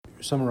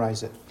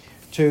summarize it.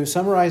 To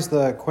summarize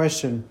the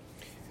question,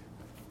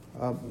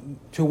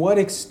 to what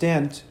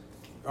extent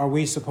are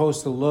we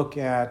supposed to look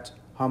at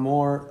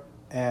Hamor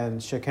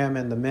and Shechem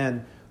and the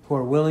men who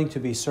are willing to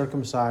be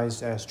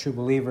circumcised as true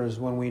believers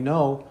when we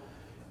know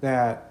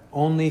that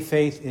only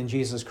faith in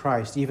Jesus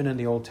Christ, even in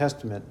the Old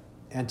Testament,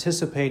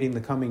 anticipating the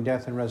coming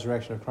death and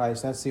resurrection of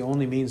Christ, that's the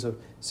only means of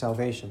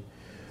salvation?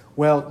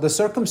 Well, the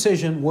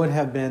circumcision would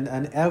have been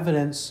an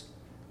evidence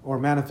or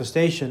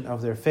manifestation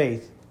of their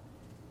faith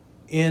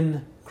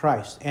in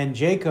Christ. And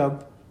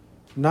Jacob,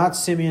 not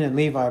Simeon and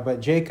Levi, but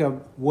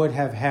Jacob would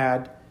have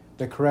had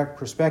the correct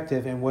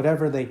perspective, and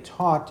whatever they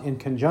taught in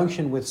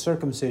conjunction with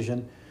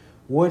circumcision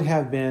would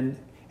have been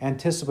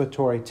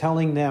anticipatory,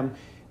 telling them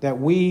that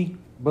we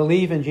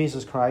believe in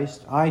Jesus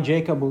Christ. I,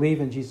 Jacob,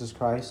 believe in Jesus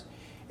Christ,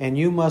 and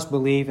you must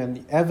believe, and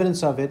the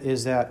evidence of it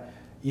is that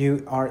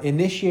you are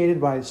initiated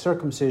by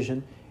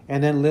circumcision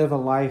and then live a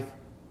life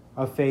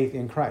of faith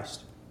in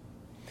Christ,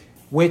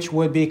 which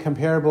would be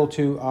comparable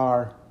to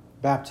our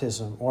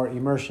baptism or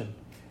immersion.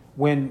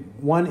 When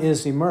one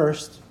is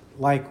immersed,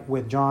 like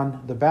with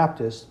John the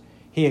Baptist,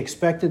 he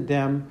expected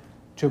them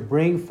to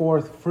bring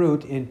forth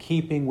fruit in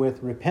keeping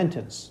with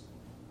repentance.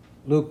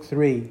 Luke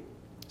 3,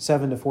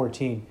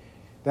 7-14.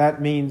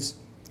 That means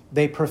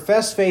they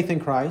profess faith in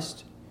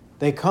Christ,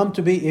 they come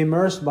to be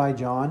immersed by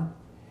John,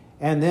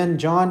 and then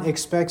John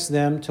expects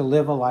them to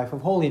live a life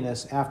of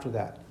holiness after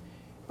that.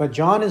 But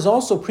John is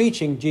also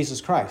preaching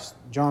Jesus Christ.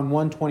 John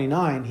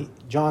 1:29,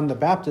 John the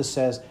Baptist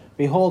says,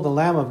 "Behold the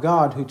Lamb of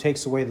God who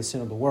takes away the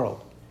sin of the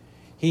world."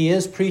 He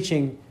is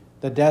preaching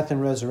the death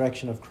and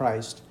resurrection of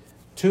Christ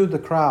to the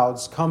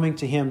crowds coming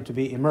to him to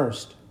be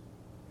immersed.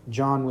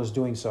 John was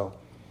doing so.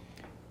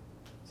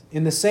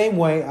 In the same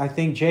way, I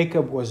think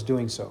Jacob was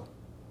doing so.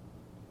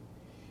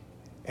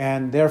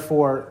 And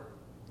therefore,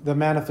 the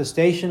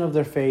manifestation of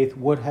their faith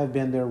would have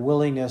been their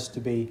willingness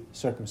to be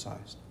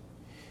circumcised.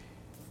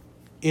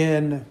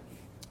 In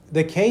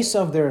the case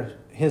of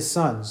his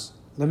sons,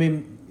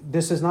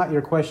 this is not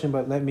your question,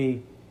 but let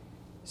me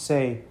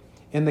say,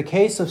 in the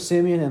case of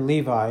Simeon and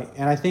Levi,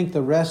 and I think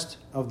the rest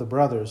of the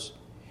brothers,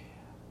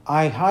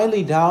 I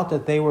highly doubt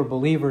that they were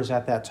believers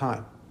at that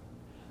time.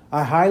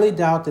 I highly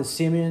doubt that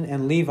Simeon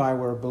and Levi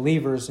were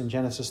believers in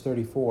Genesis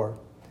 34.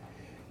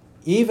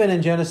 Even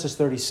in Genesis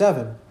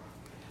 37,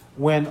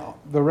 when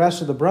the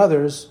rest of the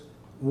brothers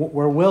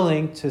were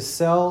willing to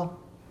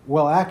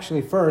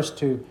first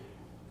to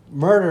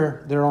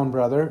murder their own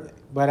brother,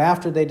 but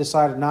after they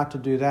decided not to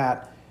do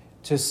that,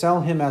 to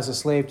sell him as a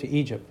slave to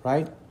Egypt,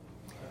 right?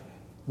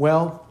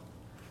 Well,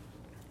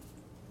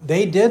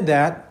 they did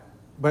that,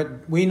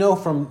 but we know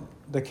from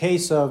the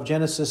case of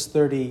Genesis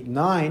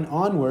 39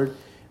 onward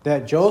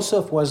that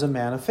Joseph was a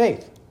man of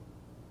faith.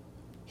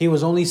 He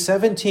was only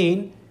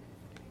 17.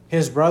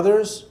 His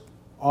brothers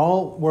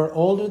all were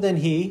older than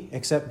he,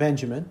 except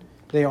Benjamin.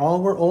 They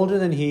all were older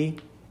than he,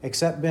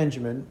 except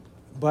Benjamin.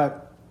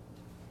 But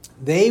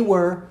they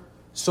were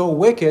so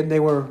wicked, they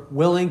were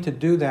willing to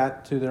do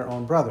that to their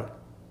own brother.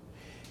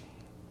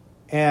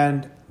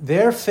 And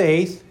their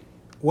faith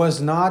was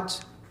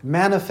not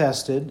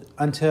manifested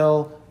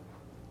until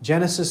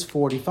Genesis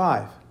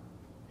 45.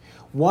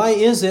 Why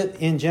is it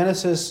in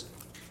Genesis,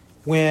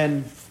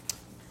 when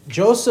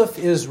Joseph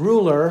is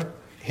ruler,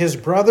 his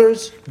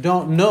brothers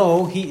don't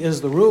know he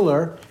is the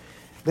ruler,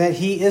 that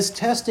he is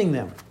testing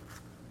them?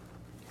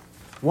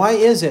 Why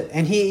is it?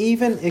 And he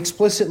even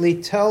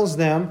explicitly tells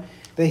them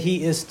that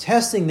he is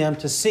testing them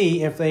to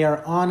see if they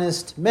are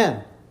honest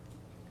men,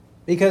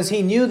 because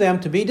he knew them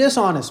to be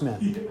dishonest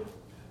men.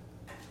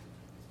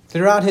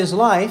 Throughout his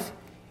life,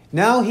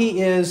 now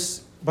he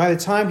is, by the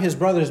time his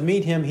brothers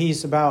meet him,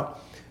 he's about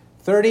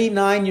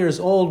 39 years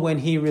old when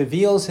he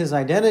reveals his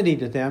identity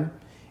to them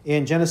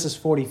in Genesis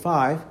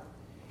 45.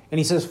 And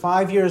he says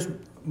 5 years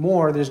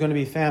more there's going to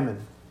be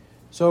famine.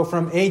 So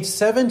from age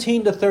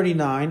 17 to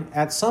 39,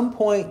 at some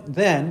point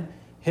then,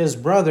 his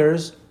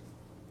brothers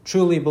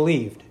truly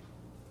believed.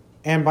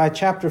 And by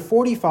chapter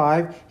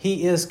 45,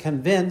 he is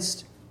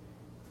convinced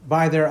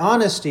by their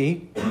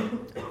honesty,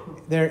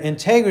 their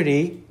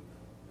integrity,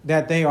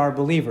 that they are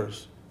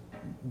believers.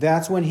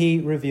 That's when he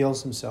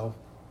reveals himself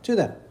to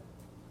them.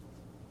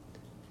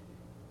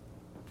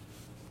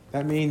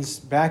 That means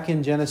back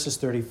in Genesis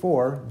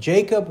 34,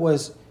 Jacob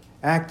was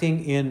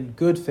acting in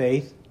good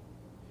faith.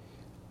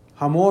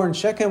 Hamor and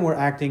Shechem were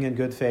acting in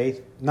good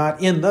faith,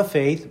 not in the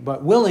faith,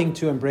 but willing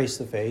to embrace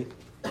the faith.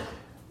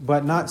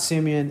 But not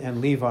Simeon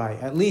and Levi,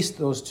 at least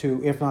those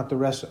two, if not the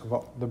rest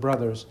of the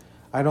brothers.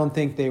 I don't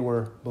think they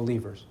were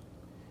believers.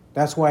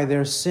 That's why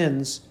their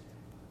sins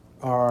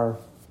are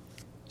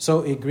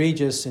so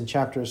egregious in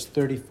chapters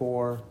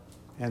 34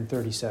 and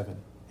 37.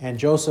 And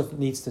Joseph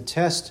needs to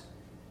test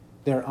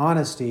their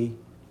honesty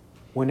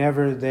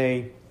whenever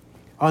they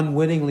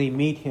unwittingly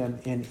meet him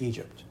in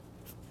Egypt.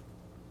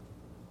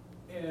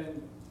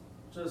 And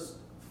just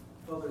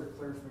further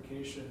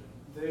clarification,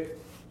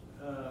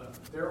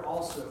 they're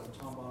also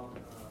talking about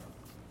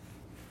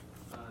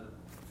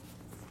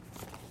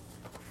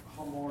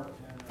Hamor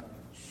and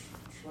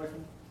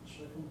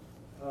Shechem,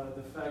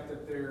 the fact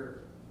that they're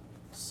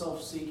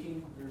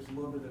self-seeking. There's a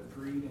little bit of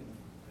greed and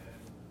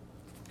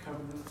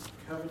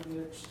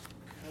covetousness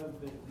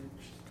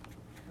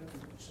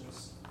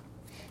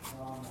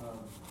on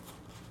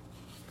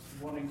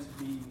wanting to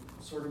be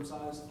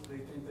circumcised. They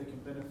think they can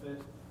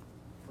benefit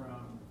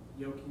from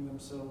yoking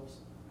themselves.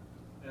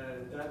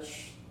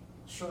 That's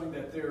showing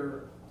that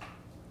they're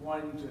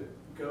wanting to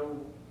go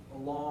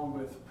along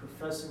with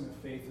professing the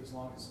faith as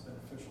long as it's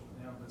beneficial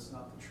to them, but it's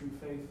not the true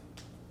faith.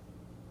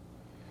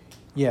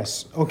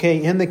 Yes.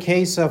 Okay, in the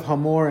case of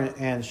Hamor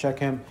and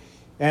Shechem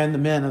and the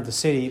men of the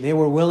city, they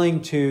were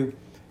willing to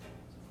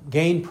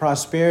gain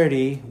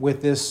prosperity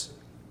with this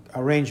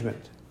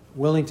arrangement.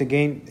 Willing to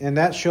gain, and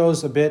that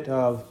shows a bit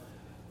of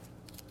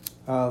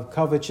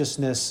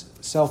covetousness,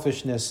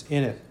 selfishness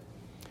in it.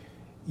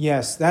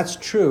 Yes, that's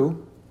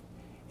true.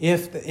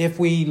 If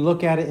we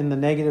look at it in the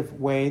negative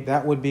way,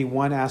 that would be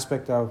one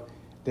aspect of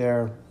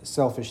their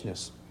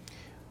selfishness.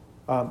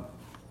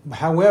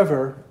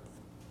 However,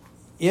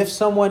 if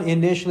someone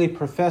initially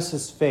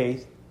professes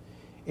faith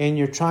and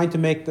you're trying to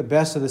make the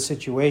best of the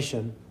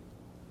situation,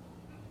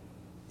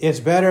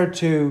 it's better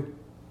to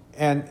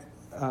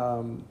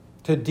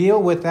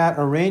deal with that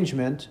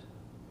arrangement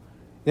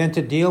than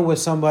to deal with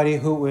somebody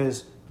who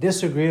is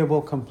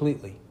disagreeable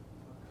completely.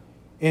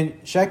 In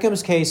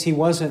Shechem's case, he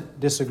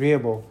wasn't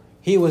disagreeable.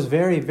 He was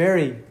very,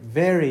 very,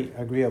 very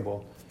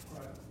agreeable.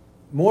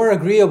 More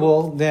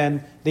agreeable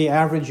than the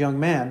average young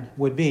man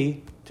would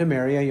be to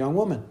marry a young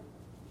woman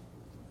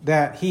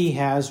that he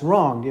has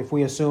wronged. If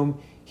we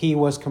assume he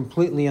was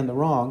completely in the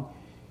wrong,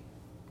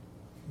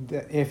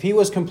 if he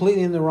was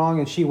completely in the wrong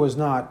and she was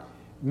not,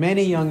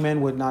 many young men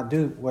would not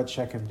do what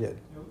Shechem did.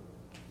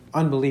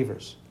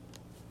 Unbelievers,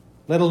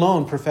 let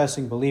alone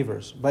professing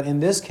believers. But in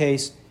this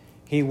case,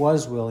 he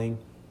was willing.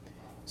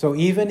 So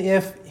even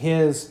if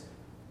his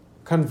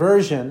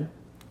conversion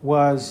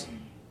was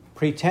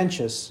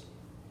pretentious,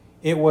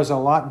 it was a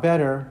lot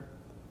better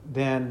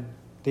than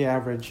the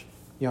average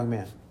young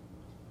man.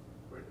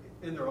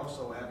 And they're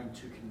also having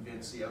to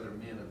convince the other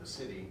men of the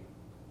city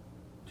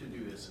to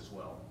do this as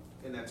well.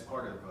 And that's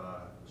part of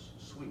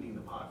sweetening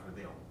the pot for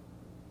them.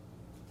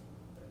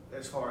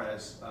 As far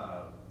as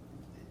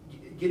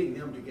getting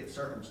them to get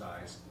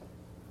circumcised,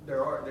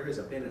 there is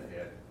a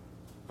benefit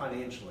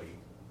financially.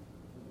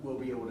 We'll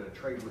be able to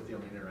trade with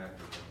them, interact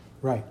with them.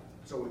 Right.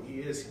 So he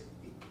is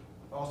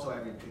also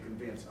having to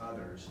convince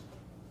others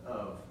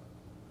of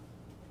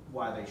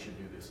why they should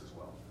do this as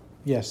well.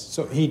 Yes,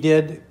 so he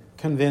did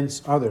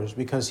convince others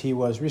because he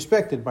was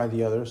respected by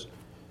the others.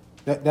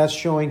 That's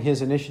showing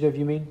his initiative,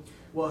 you mean?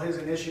 Well, his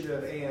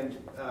initiative, and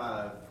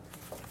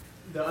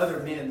the other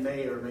men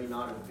may or may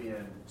not have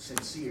been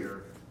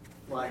sincere,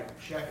 like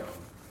Shechem.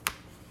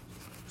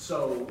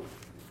 So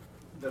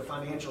the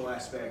financial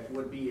aspect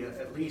would be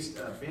at least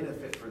a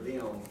benefit for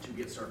them to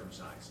get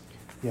circumcised.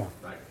 Yeah.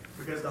 Right?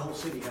 Because the whole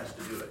city has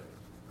to do it.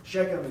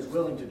 Shechem is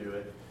willing to do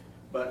it,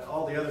 but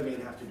all the other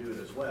men have to do it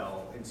as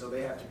well. And so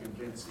they have to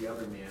convince the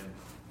other men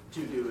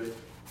to do it.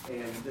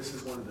 And this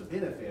is one of the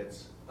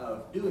benefits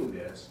of doing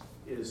this,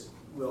 is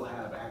we'll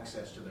have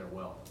access to their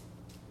wealth.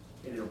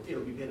 And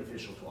it'll be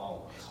beneficial to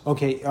all of us.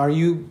 Okay, are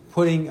you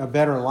putting a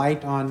better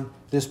light on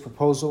this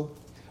proposal?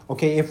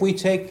 Okay, if we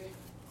take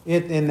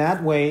it in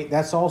that way,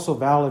 that's also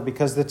valid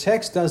because the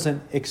text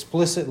doesn't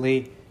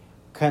explicitly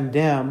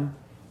condemn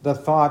the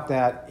thought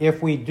that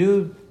if we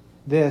do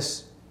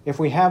this, if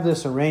we have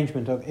this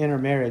arrangement of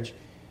intermarriage,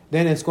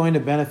 then it's going to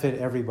benefit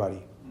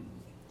everybody.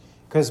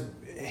 Because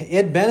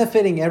it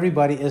benefiting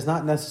everybody is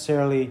not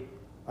necessarily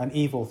an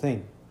evil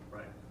thing.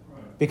 Right.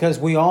 Because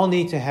we all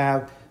need to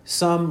have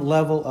some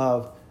level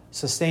of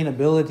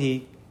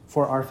sustainability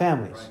for our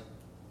families. Right.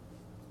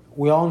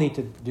 We all need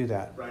to do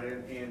that. Right,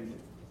 and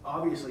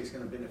obviously it's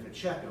going to benefit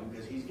Shechem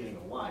because he's getting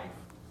a wife,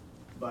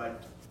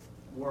 but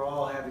we're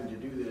all having to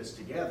do this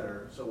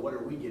together, so what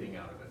are we getting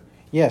out of it?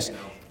 Yes, you know?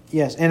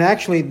 Yes, and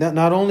actually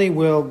not only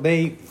will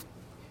they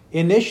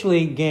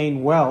initially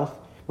gain wealth,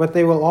 but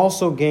they will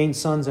also gain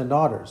sons and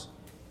daughters.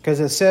 Because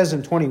it says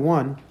in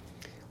 21,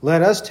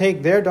 let us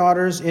take their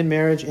daughters in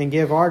marriage and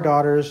give our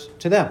daughters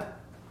to them.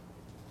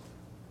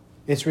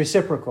 It's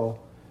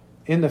reciprocal.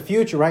 In the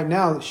future, right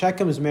now,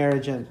 Shechem's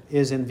marriage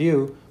is in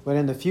view, but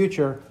in the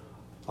future,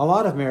 a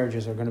lot of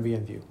marriages are going to be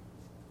in view.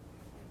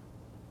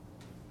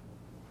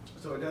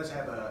 So it does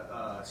have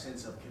a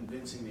sense of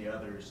convincing the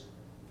others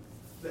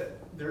that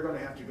they're going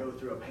to have to go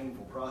through a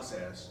painful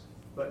process,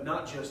 but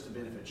not just to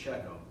benefit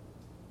Shechem.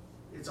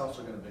 It's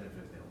also going to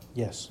benefit them.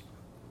 Yes.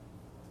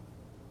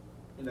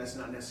 And that's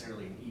not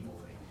necessarily an evil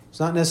thing. It's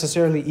not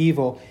necessarily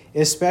evil,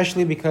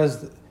 especially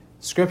because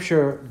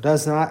Scripture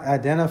does not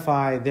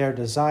identify their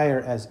desire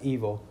as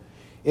evil.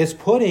 It's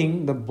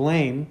putting the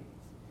blame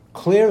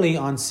clearly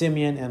on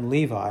Simeon and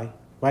Levi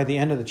by the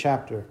end of the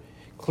chapter.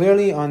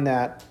 Clearly on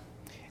that,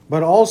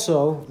 but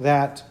also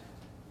that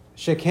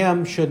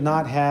Shechem should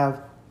not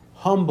have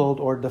humbled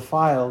or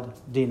defiled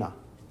Dinah.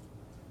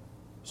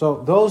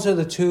 So those are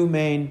the two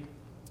main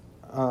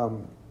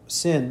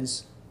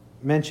sins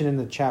mentioned in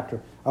the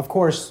chapter. Of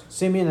course,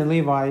 Simeon and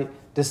Levi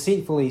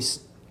deceitfully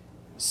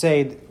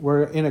say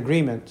we're in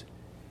agreement,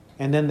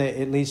 and then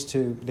it leads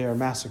to their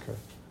massacre.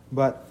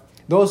 But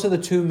those are the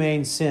two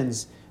main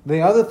sins. The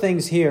other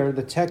things here,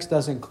 the text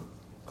doesn't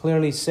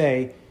clearly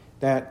say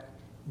that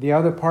the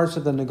other parts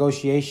of the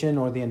negotiation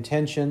or the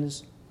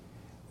intentions,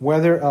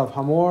 whether of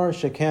Hamor,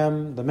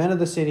 Shechem, the men of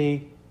the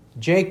city,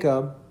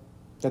 Jacob,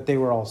 that they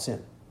were all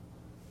sin.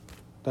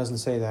 Doesn't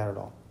say that at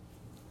all.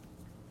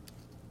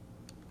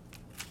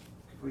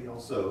 Could we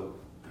also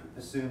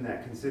assume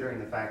that, considering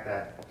the fact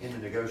that in the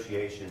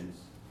negotiations,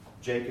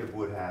 Jacob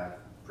would have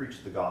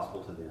preached the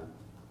gospel to them,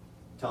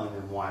 telling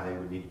them why they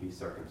would need to be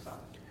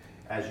circumcised,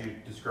 as you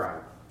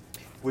described,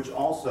 which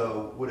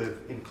also would have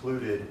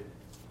included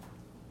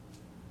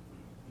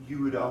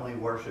you would only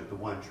worship the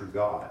one true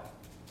God.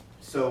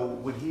 So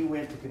when he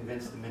went to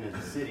convince the men of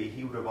the city,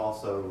 he would have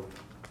also,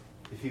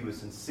 if he was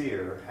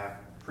sincere, have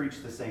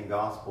preached the same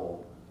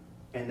gospel,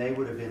 and they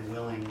would have been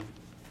willing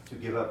to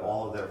give up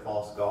all of their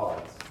false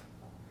gods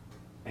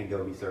and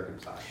go be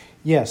circumcised.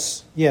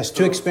 Yes.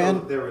 To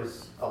expand. So there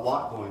was a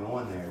lot going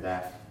on there,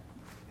 that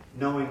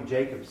knowing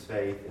Jacob's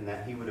faith and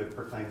that he would have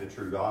proclaimed the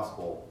true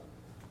gospel,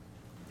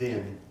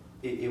 then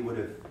it would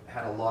have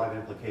had a lot of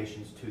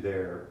implications to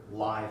their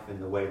life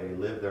and the way they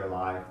lived their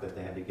life, that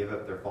they had to give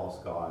up their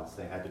false gods,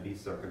 they had to be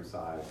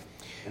circumcised,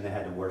 and they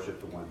had to worship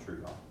the one true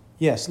God.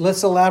 Yes,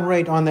 let's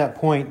elaborate on that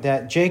point,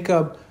 that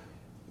Jacob,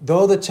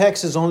 though the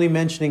text is only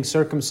mentioning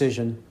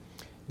circumcision,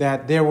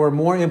 that there were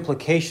more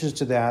implications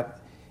to that.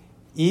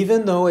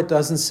 Even though it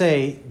doesn't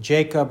say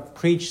Jacob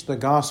preached the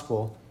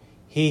gospel,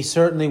 he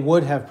certainly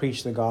would have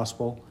preached the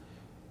gospel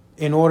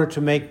in order to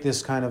make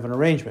this kind of an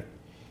arrangement.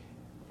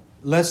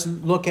 Let's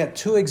look at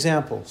two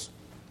examples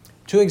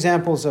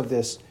of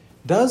this.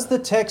 Does the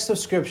text of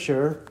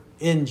Scripture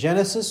in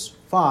Genesis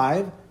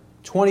 5,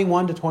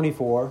 21 to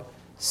 24,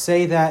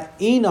 say that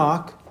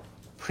Enoch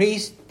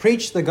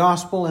preached the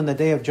gospel in the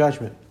day of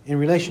judgment in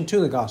relation to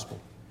the gospel?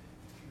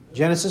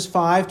 Genesis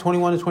 5,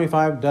 21 to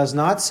 25 does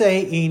not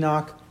say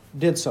Enoch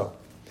did so.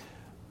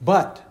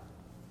 But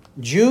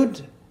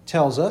Jude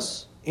tells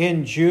us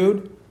in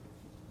Jude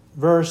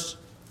verse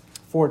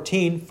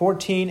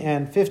 14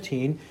 and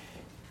 15,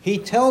 he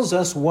tells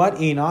us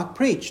what Enoch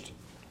preached.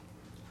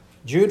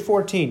 Jude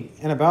 14,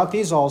 and about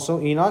these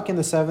also Enoch in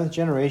the seventh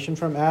generation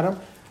from Adam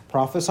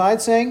prophesied,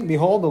 saying,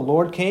 Behold, the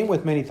Lord came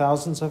with many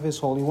thousands of his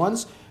holy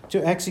ones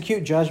to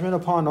execute judgment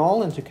upon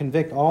all and to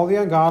convict all the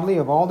ungodly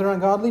of all their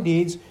ungodly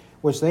deeds,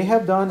 which they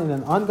have done in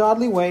an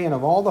ungodly way, and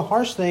of all the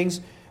harsh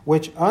things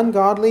which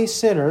ungodly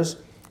sinners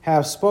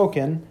have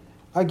spoken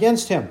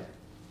against him.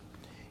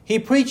 He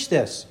preached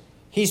this.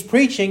 He's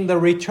preaching the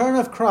return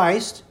of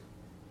Christ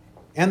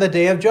and the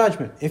day of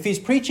judgment. If he's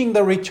preaching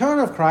the return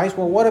of Christ,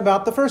 well, what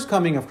about the first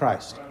coming of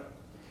Christ?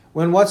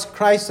 When what's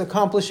Christ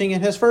accomplishing in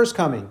his first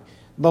coming?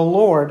 The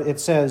Lord, it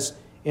says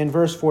in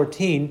verse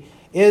 14,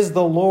 is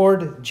the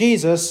Lord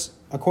Jesus,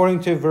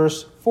 according to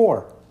verse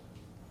 4.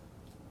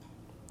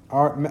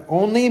 Our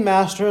only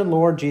Master and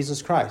Lord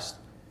Jesus Christ.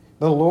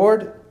 The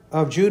Lord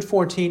of Jude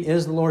 14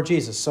 is the Lord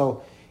Jesus.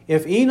 So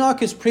if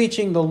Enoch is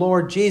preaching the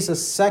Lord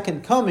Jesus'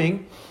 second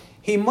coming,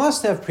 he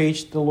must have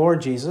preached the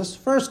Lord Jesus'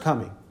 first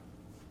coming.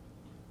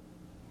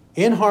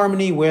 In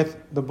harmony with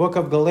the book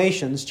of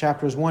Galatians,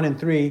 chapters 1 and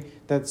 3,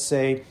 that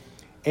say,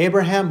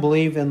 Abraham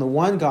believed in the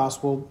one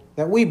gospel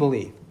that we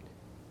believe.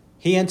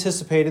 He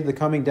anticipated the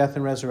coming death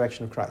and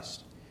resurrection of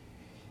Christ.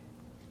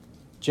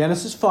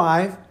 Genesis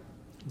 5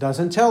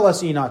 doesn't tell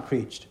us Enoch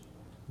preached.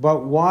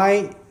 But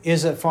why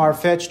is it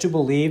far-fetched to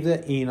believe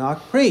that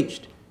Enoch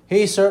preached?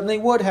 He certainly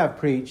would have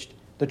preached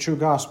the true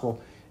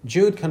gospel.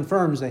 Jude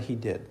confirms that he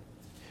did.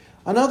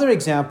 Another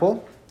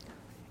example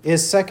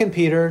is 2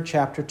 Peter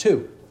chapter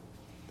 2.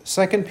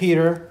 2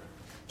 Peter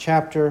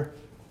chapter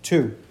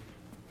 2.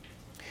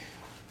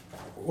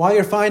 While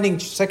you're finding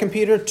 2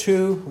 Peter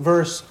 2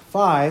 verse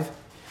 5,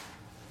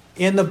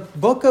 in the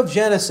book of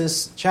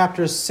Genesis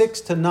chapters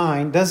 6 to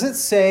 9, does it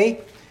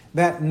say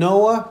that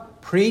Noah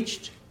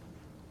preached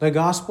the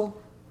gospel?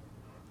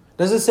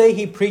 Does it say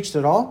he preached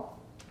it all?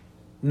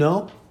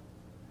 No.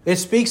 It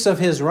speaks of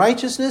his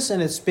righteousness,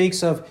 and it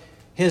speaks of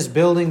his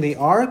building the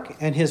ark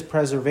and his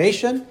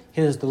preservation,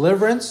 his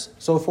deliverance,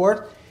 so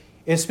forth.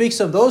 It speaks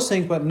of those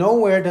things, but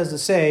nowhere does it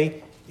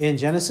say in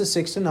Genesis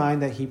 6 to 9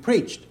 that he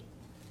preached.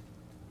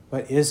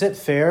 But is it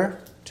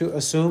fair to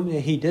assume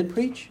that he did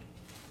preach?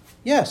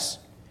 Yes.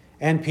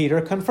 And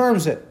Peter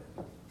confirms it.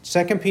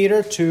 2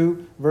 Peter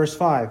 2 verse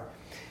 5.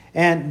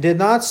 And did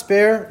not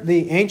spare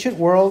the ancient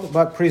world,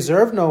 but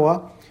preserved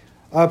Noah,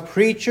 a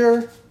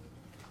preacher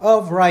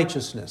of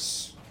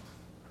righteousness,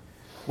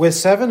 with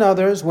 7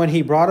 others, when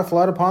he brought a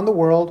flood upon the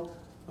world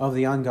of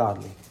the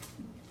ungodly.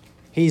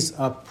 He's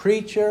a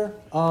preacher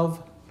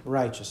of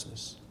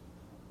righteousness.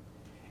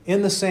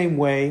 In the same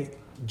way,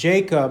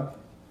 Jacob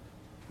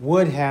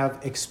would have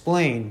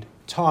explained,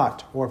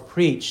 taught, or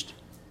preached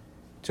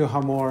to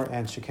Hamor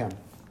and Shechem.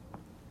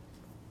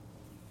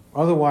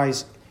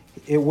 Otherwise,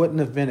 it wouldn't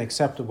have been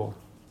acceptable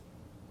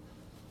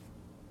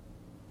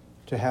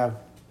to have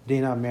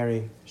Dinah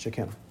marry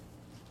Shechem.